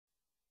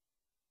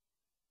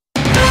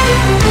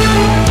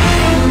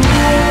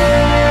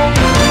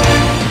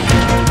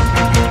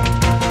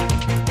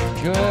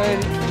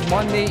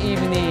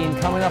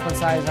up on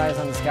Size Eyes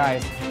on the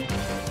Skies.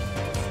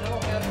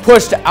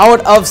 Pushed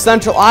out of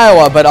central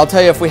Iowa, but I'll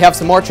tell you if we have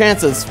some more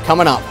chances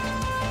coming up.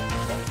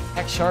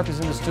 Sharpe is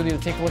in the studio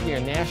to take a look at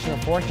your national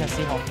forecast,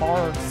 see how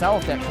far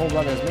south that cold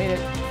weather has made it.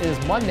 It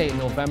is Monday,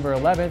 November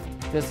 11th.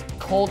 This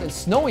cold and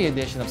snowy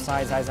edition of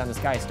Size Eyes on the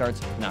Sky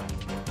starts now.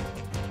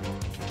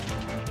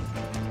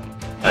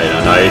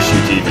 On ISU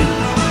TV,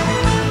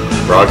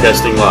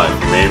 broadcasting live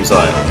from Ames,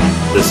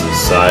 Iowa, this is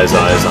Size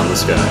Eyes on the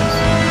Skies.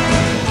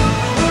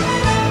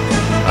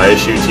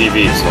 ISU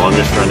TV's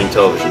longest running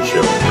television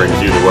show brings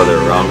you the weather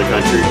around the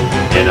country,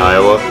 in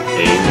Iowa,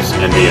 Ames,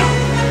 and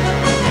beyond.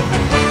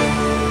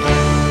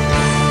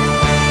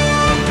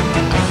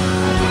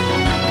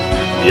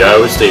 The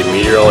Iowa State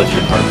Meteorology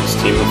Department's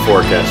team of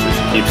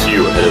forecasters keeps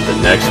you ahead of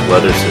the next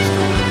weather system.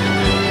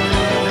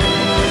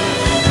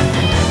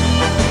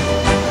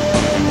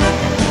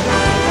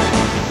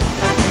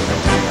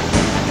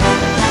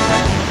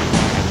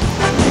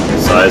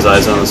 Size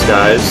Eyes on the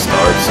Skies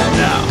starts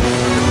now.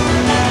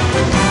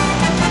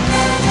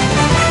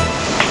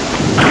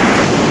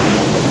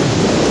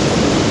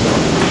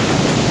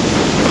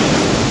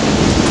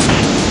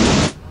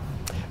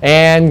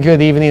 And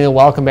good evening and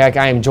welcome back.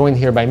 I am joined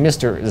here by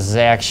Mr.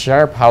 Zach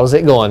Sharpe. How's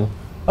it going?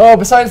 Oh,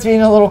 besides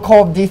being a little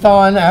cold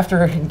dethawing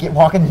after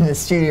walking into the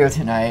studio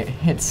tonight,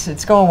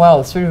 it's going well.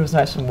 The studio is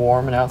nice and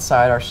warm, and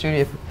outside our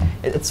studio,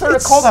 it's sort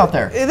of cold out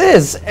there. It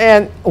is,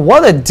 and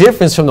what a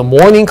difference from the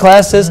morning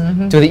classes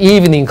to the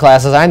evening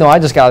classes. I know I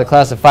just got out of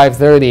class at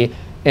 5:30,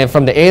 and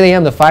from the 8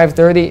 a.m. to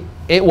 5:30,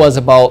 it was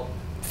about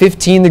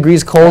 15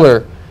 degrees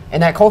colder.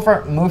 And that cold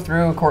front moved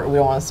through. We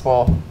don't want to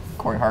spoil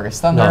Corey Harguth's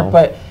thunder, No.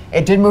 but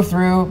it did move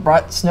through,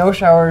 brought snow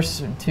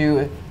showers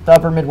to the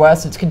upper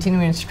Midwest. It's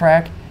continuing its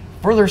track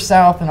further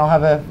south, and I'll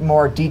have a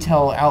more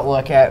detailed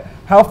outlook at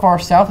how far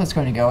south it's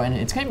going to go, and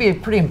it's going to be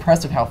pretty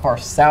impressive how far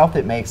south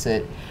it makes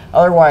it.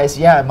 Otherwise,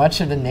 yeah,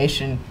 much of the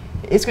nation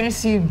is going to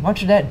see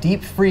much of that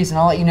deep freeze, and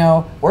I'll let you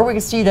know where we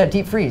can see that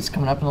deep freeze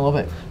coming up in a little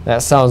bit.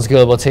 That sounds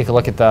good. We'll take a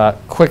look at the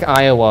quick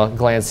Iowa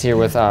glance here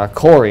with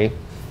Corey.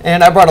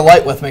 And I brought a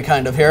light with me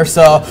kind of here,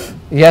 so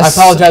Yes.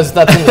 I apologize if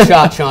that's in the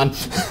shot, Sean.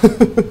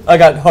 I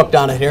got hooked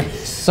on it here.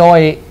 So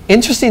a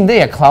interesting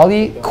day, a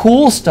cloudy,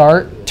 cool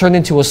start turned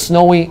into a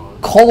snowy,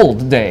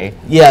 cold day.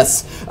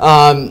 Yes.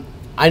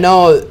 I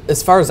know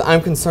as far as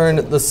I'm concerned,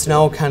 the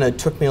snow kind of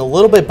took me a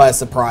little bit by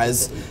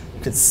surprise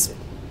because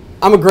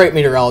I'm a great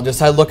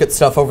meteorologist. I look at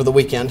stuff over the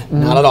weekend,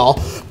 not at all.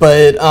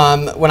 But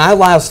when I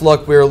last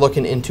looked, we were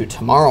looking into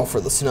tomorrow for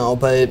the snow,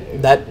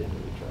 but that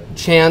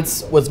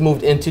chance was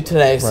moved into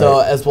today. Right. So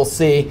as we'll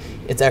see,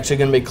 it's actually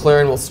going to be clear,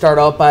 and we'll start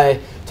out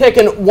by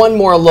taking one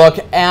more look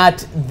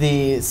at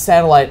the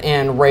satellite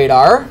and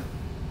radar.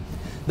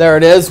 There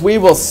it is. We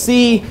will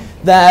see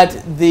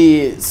that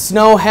the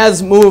snow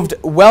has moved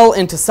well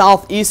into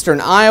southeastern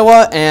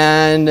Iowa,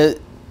 and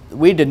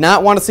we did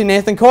not want to see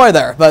Nathan Coy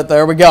there, but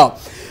there we go.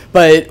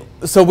 But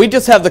so we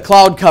just have the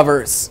cloud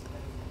covers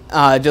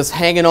just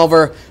hanging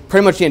over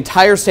pretty much the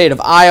entire state of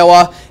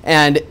Iowa,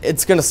 and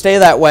it's going to stay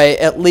that way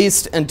at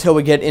least until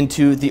we get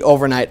into the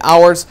overnight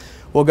hours.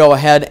 We'll go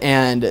ahead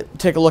and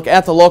take a look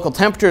at the local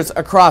temperatures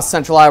across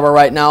central Iowa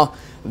right now.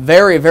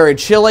 Very, very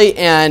chilly,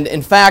 and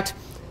in fact,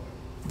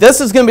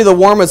 this is going to be the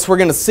warmest we're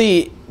going to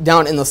see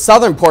down in the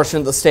southern portion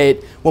of the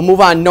state. We'll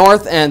move on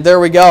north, and there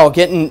we go,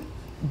 getting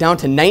down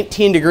to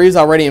 19 degrees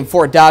already in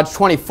Fort Dodge,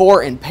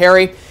 24 in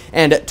Perry,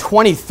 and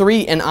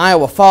 23 in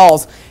Iowa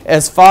Falls.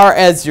 As far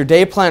as your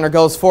day planner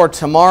goes for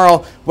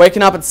tomorrow,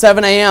 waking up at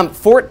 7 a.m.,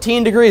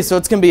 14 degrees, so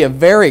it's going to be a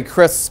very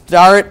crisp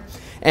start,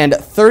 and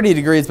 30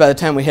 degrees by the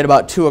time we hit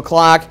about 2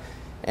 o'clock,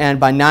 and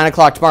by 9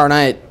 o'clock tomorrow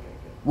night,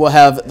 we'll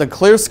have the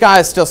clear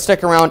skies still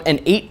stick around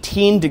and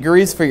 18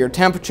 degrees for your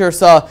temperature.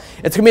 So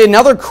it's going to be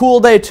another cool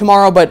day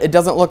tomorrow, but it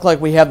doesn't look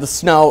like we have the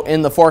snow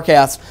in the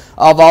forecast.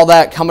 Of all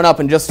that coming up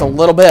in just a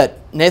little bit.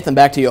 Nathan,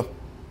 back to you.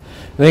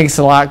 Thanks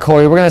a lot,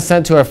 Corey. We're going to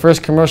send to our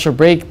first commercial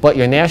break, but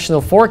your national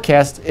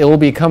forecast, it will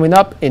be coming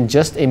up in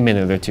just a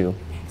minute or two.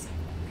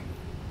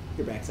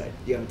 Your backside.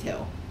 You have a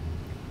tail.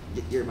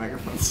 Get your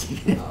microphone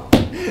sticking out.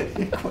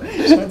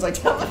 Sounds like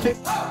television.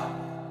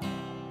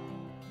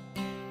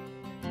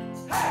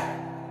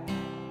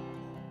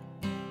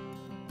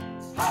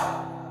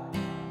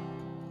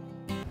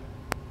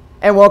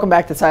 And welcome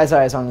back to Size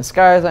Eyes on the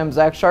Skies. I'm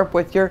Zach Sharpe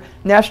with your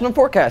national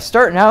forecast.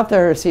 Starting out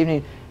there this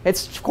evening,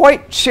 it's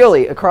quite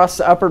chilly across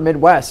the upper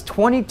Midwest.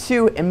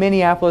 22 in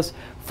Minneapolis,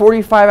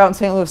 45 out in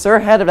St. Louis. They're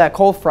ahead of that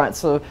cold front,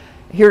 so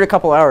here in a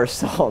couple hours,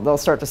 so they'll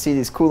start to see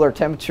these cooler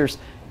temperatures.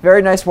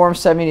 Very nice warm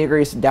 70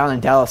 degrees down in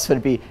Dallas, so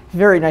it'd be a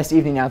very nice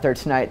evening out there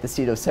tonight to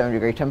see those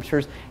 70-degree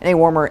temperatures, and a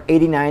warmer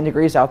 89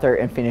 degrees out there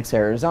in Phoenix,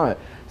 Arizona.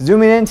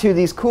 Zooming into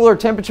these cooler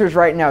temperatures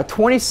right now,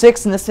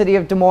 26 in the city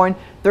of Des Moines,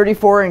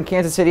 34 in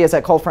Kansas City as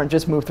that cold front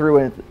just moved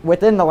through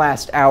within the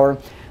last hour.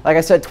 Like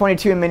I said,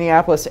 22 in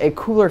Minneapolis, a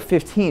cooler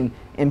 15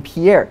 in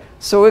Pierre.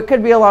 So it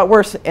could be a lot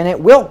worse, and it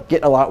will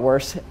get a lot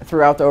worse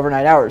throughout the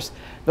overnight hours.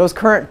 Those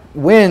current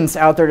winds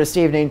out there this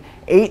evening,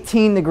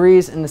 18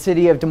 degrees in the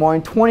city of Des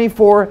Moines,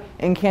 24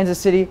 in Kansas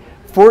City,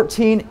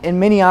 14 in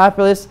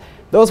Minneapolis.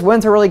 those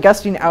winds are really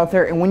gusting out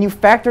there, and when you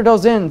factor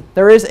those in,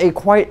 there is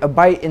quite a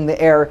bite in the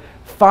air.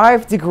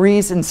 5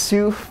 degrees in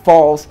Sioux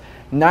Falls,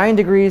 9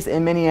 degrees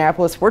in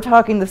Minneapolis. We're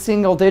talking the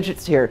single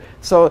digits here.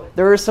 So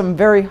there is some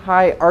very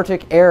high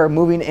Arctic air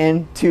moving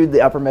into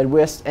the upper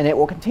Midwest, and it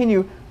will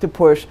continue to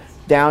push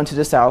down to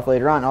the south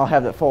later on. I'll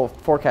have the full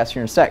forecast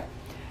here in a sec.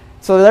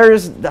 So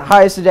there's the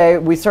highs today.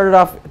 We started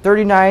off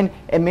 39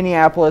 in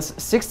Minneapolis,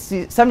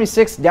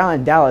 76 down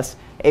in Dallas,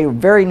 a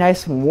very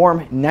nice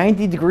warm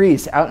 90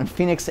 degrees out in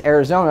Phoenix,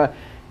 Arizona.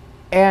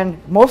 And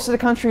most of the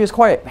country is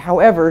quiet.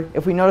 However,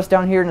 if we notice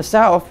down here in the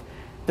south,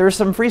 there's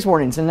some freeze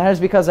warnings, and that is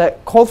because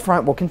that cold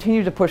front will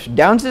continue to push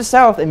down to the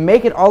south and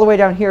make it all the way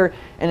down here.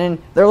 And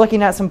then they're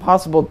looking at some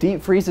possible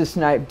deep freezes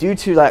tonight due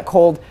to that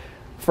cold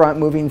front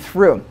moving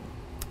through.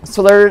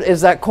 So there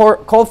is that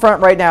cold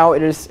front right now.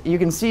 It is, you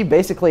can see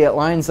basically it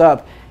lines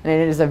up, and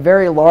it is a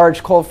very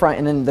large cold front,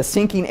 and then the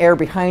sinking air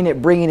behind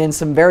it bringing in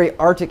some very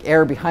Arctic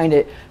air behind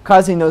it,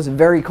 causing those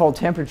very cold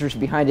temperatures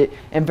behind it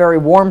and very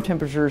warm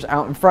temperatures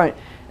out in front.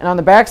 And on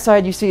the back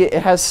side, you see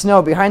it has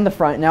snow behind the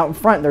front, and out in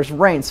front there's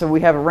rain. So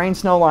we have a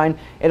rain-snow line.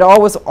 It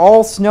all was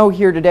all snow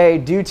here today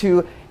due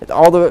to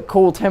all the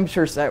cool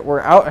temperatures that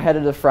were out ahead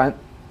of the front.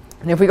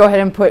 And if we go ahead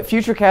and put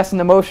futurecast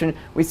into motion,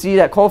 we see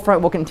that cold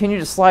front will continue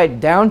to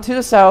slide down to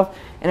the south,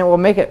 and it will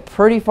make it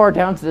pretty far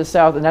down to the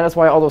south, and that is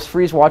why all those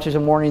freeze watches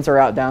and warnings are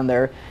out down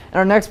there. And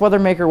our next weather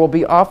maker will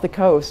be off the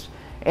coast,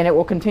 and it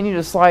will continue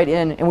to slide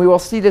in, and we will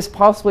see this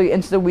possibly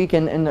into the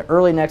weekend in the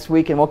early next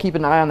week, and we'll keep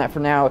an eye on that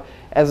for now,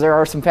 as there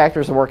are some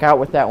factors to work out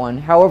with that one.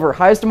 However,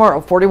 highs tomorrow,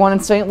 41 in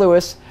St.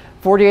 Louis,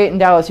 48 in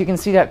Dallas. You can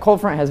see that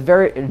cold front has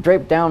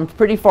draped down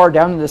pretty far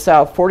down to the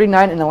south.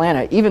 49 in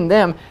Atlanta. Even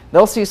them,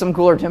 they'll see some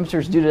cooler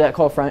temperatures due to that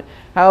cold front.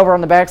 However, on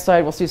the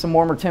backside, we'll see some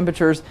warmer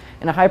temperatures,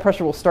 and a high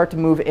pressure will start to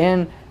move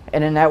in,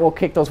 and then that will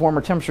kick those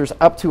warmer temperatures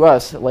up to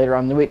us later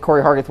on in the week.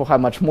 Corey Harguth will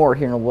have much more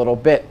here in a little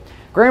bit.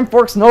 Grand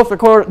Forks, North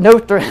Dakota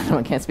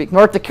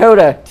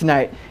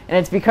tonight,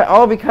 and it's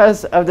all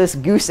because of this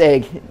goose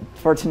egg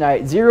for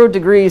tonight. 0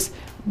 degrees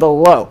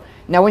below.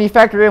 Now, when you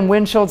factor in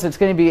wind chills, it's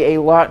going to be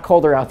a lot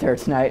colder out there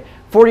tonight.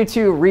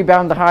 42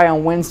 rebound the high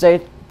on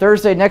Wednesday.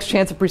 Thursday, next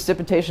chance of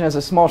precipitation as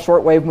a small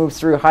shortwave moves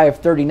through, high of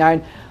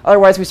 39.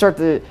 Otherwise, we start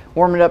to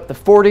warm it up to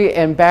 40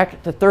 and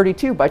back to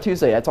 32 by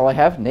Tuesday. That's all I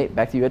have. Nate,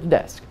 back to you at the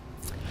desk.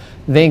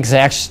 Thanks,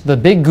 Zach. The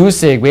big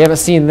goose egg, we haven't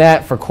seen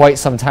that for quite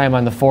some time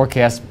on the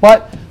forecast,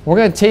 but we're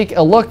going to take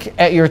a look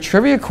at your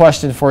trivia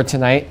question for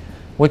tonight,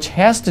 which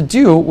has to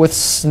do with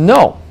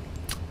snow.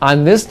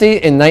 On this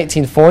date in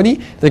 1940,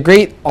 the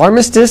Great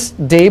Armistice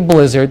Day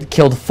blizzard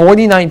killed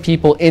 49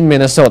 people in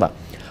Minnesota.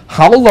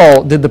 How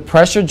low did the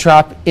pressure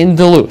drop in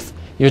Duluth?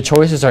 Your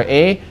choices are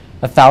A,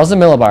 1,000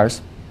 millibars,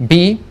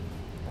 B,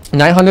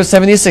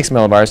 976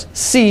 millibars,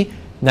 C,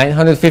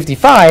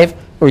 955,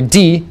 or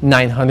D,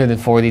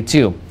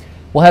 942.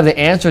 We'll have the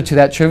answer to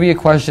that trivia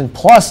question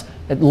plus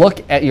a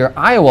look at your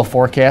Iowa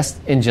forecast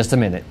in just a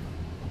minute.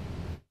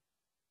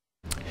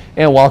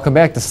 And welcome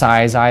back to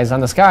Size Eyes on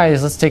the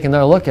Skies. Let's take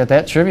another look at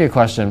that trivia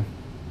question.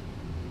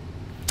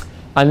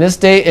 On this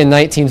date in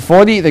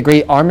 1940, the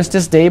Great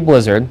Armistice Day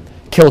blizzard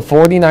killed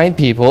 49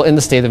 people in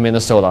the state of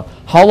Minnesota.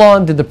 How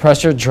long did the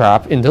pressure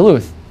drop in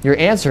Duluth? Your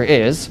answer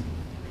is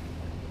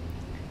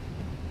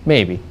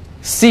maybe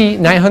C,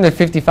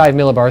 955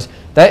 millibars.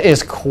 That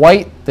is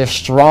quite the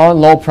strong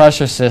low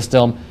pressure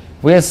system.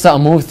 If we had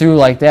something move through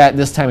like that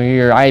this time of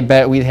year, I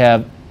bet we'd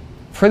have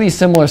pretty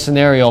similar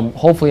scenario.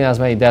 Hopefully not as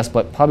many deaths,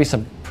 but probably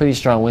some pretty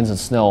strong winds and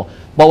snow.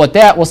 But with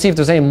that, we'll see if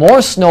there's any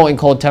more snow and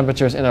cold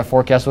temperatures in our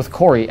forecast with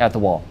Corey at the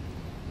wall.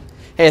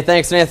 Hey,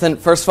 thanks, Nathan.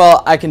 First of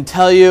all, I can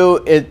tell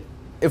you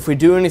if we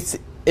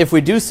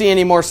do see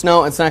any more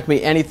snow, it's not going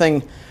to be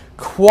anything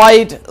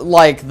quite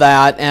like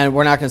that, and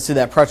we're not going to see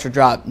that pressure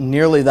drop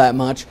nearly that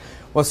much.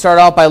 We'll start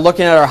out by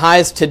looking at our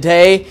highs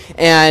today,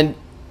 and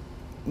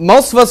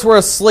most of us were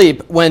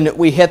asleep when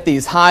we hit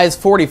these highs.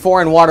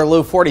 44 in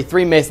Waterloo,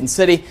 43 Mason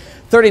City,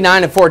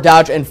 39 in Fort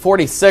Dodge, and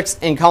 46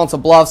 in Council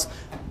Bluffs.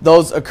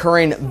 Those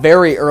occurring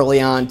very early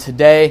on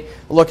today.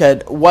 Look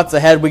at what's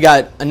ahead. We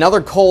got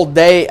another cold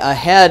day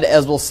ahead,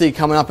 as we'll see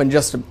coming up in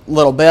just a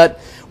little bit.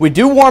 We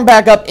do warm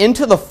back up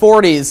into the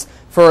 40s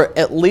for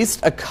at least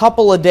a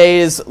couple of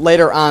days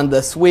later on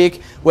this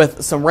week,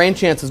 with some rain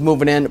chances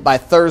moving in by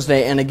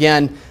Thursday and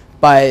again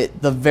by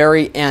the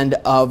very end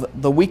of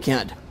the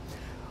weekend.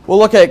 We'll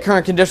look at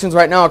current conditions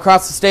right now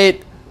across the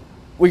state.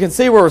 We can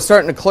see where we're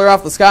starting to clear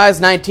off the skies.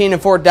 19 in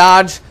Fort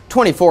Dodge,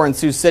 24 in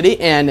Sioux City,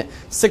 and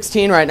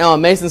 16 right now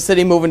in Mason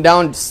City. Moving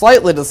down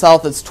slightly to the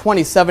south, it's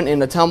 27 in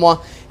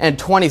Ottumwa and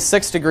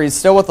 26 degrees,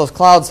 still with those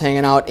clouds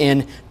hanging out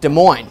in Des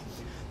Moines.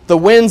 The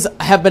winds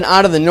have been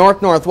out of the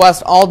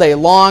north-northwest all day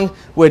long,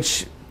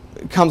 which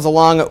comes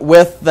along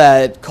with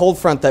that cold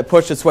front that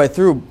pushed its way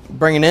through,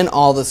 bringing in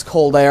all this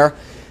cold air.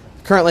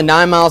 Currently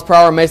 9 miles per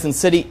hour in Mason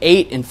City,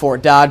 8 in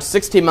Fort Dodge,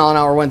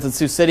 16-mile-an-hour winds in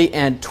Sioux City,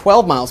 and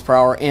 12 miles per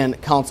hour in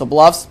Council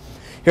Bluffs.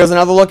 Here's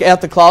another look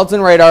at the clouds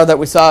and radar that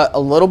we saw a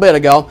little bit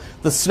ago.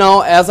 The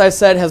snow, as I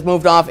said, has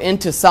moved off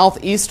into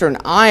southeastern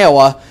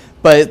Iowa,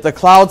 but the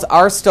clouds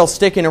are still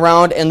sticking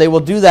around, and they will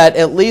do that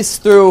at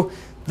least through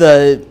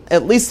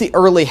at least the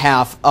early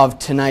half of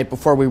tonight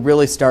before we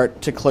really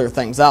start to clear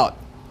things out.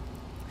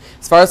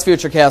 As far as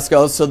Futurecast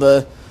goes, so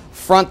the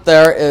front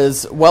there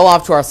is well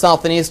off to our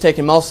south and east,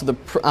 taking most of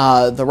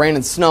the rain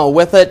and snow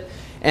with it.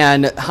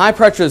 And high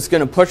pressure is going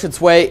to push its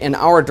way in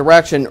our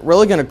direction,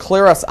 really going to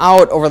clear us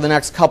out over the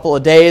next couple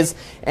of days,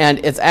 and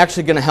it's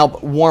actually going to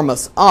help warm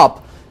us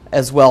up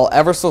as well,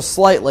 ever so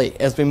slightly,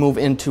 as we move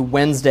into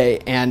Wednesday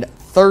and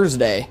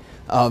Thursday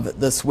of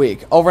this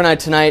week. Overnight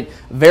tonight,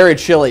 very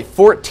chilly,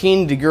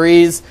 14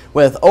 degrees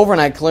with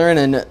overnight clearing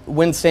and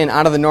wind staying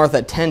out of the north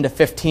at 10 to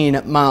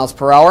 15 miles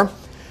per hour.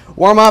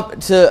 Warm up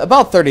to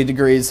about 30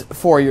 degrees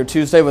for your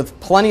Tuesday with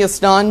plenty of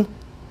sun,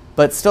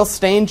 but still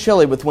staying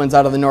chilly with winds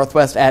out of the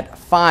northwest at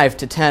 5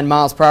 to 10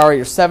 miles per hour.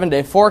 Your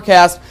 7-day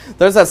forecast,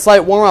 there's that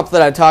slight warm-up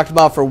that I talked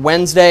about for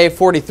Wednesday,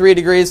 43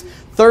 degrees.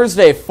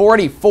 Thursday,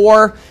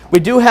 44. We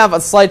do have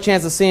a slight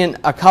chance of seeing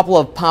a couple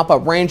of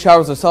pop-up rain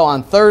showers or so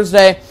on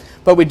Thursday,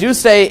 but we do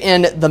stay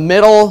in the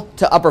middle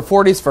to upper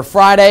 40s for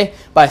Friday.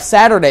 By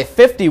Saturday,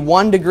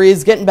 51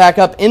 degrees, getting back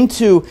up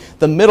into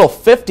the middle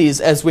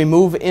 50s as we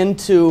move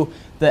into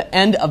the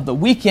end of the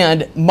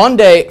weekend.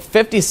 Monday,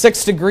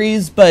 56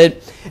 degrees, but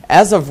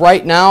as of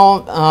right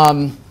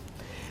now,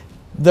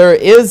 there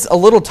is a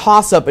little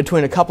toss-up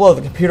between a couple of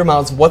the computer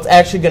models of what's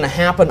actually going to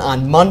happen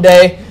on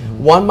Monday.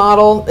 One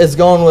model is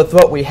going with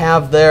what we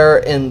have there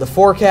in the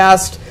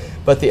forecast,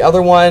 but the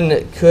other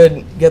one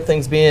could get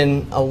things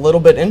being a little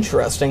bit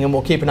interesting, and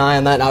we'll keep an eye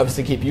on that and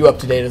obviously keep you up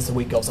to date as the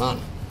week goes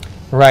on.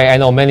 Right, I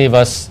know many of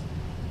us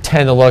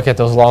tend to look at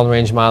those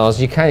long-range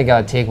models. You kind of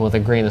got to take them with a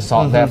grain of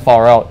salt that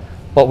far out.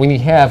 But when you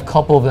have a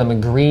couple of them in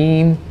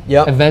green,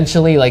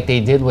 eventually, like they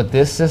did with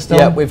this system.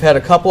 Yeah, we've had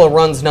a couple of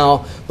runs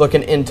now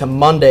looking into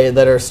Monday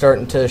that are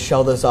starting to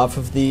show this off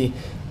of the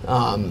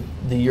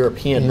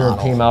European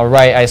model.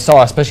 Right, I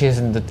saw, especially as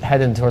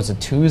heading towards the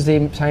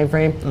Tuesday time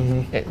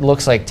frame, it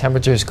looks like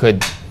temperatures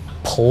could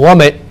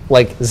plummet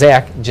like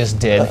Zach just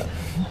did.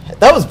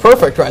 That was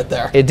perfect right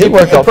there. It did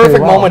work out pretty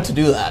perfect well. moment to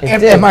do that.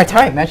 And my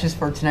tie matches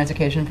for tonight's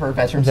occasion for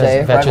Veterans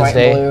Day. Veterans red, white,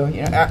 Day. and blue.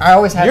 You know, I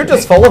always have You're to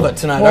just full of it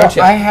tonight, aren't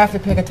you? I have to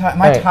pick a tie.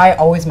 My tie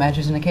always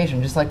matches an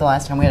occasion. Just like the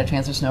last time we had a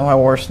chance of snow, I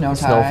wore a snow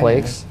tie.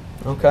 Snowflakes.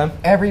 Okay.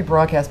 Every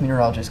broadcast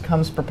meteorologist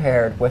comes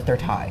prepared with their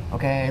tie.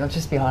 Okay, let's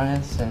just be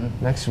honest. And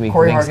Next week,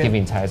 Corey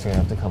Thanksgiving ties are going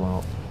to have to come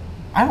out.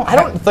 I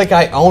don't think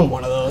I own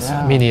one of those.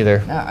 No, Me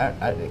neither. No,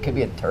 it could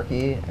be a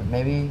turkey,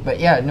 maybe. But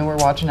yeah, no, we're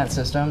watching that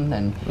system,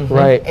 and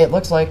Right. it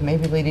looks like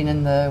maybe leading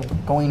in the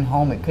going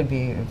home, it could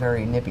be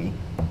very nippy.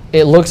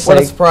 It looks What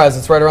like, a surprise.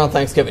 It's right around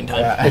Thanksgiving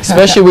time. Yeah.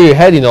 especially where you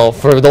head,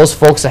 for those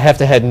folks that have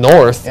to head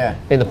north Yeah.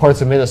 in the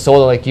parts of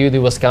Minnesota like you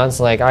do,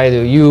 Wisconsin like I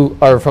do, you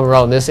are from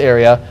around this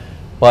area.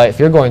 But if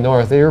you're going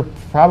north, you're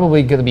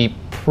probably going to be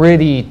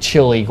pretty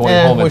chilly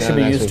going home. We should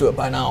be used to it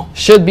by now.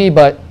 Should be,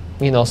 but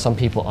some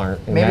people aren't.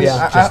 And Maybe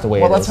that's just the way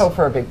it is. Well, let's hope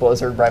for a big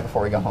blizzard right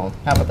before we go home.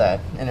 How about that?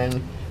 And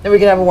then we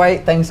can have a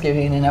white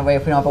Thanksgiving, and that way,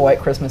 if we don't have a white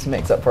Christmas, it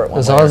makes up for it.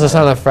 As long as it's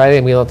on a Friday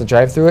and we don't have to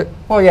drive through it.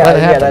 Well, yeah, let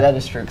it happen. that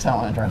is true. Because I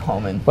don't want to drive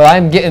home and. But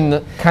I'm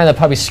getting kind of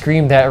probably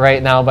screamed at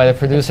right now by the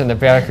producer in the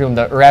back room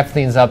to wrap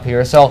things up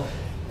here. So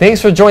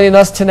thanks for joining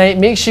us tonight.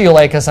 Make sure you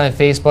like us on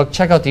Facebook.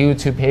 Check out the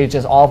YouTube page,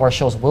 as all of our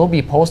shows will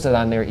be posted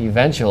on there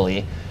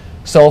eventually.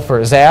 So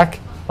for Zach,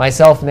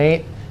 myself,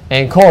 Nate,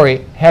 and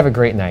Corey, have a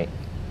great night.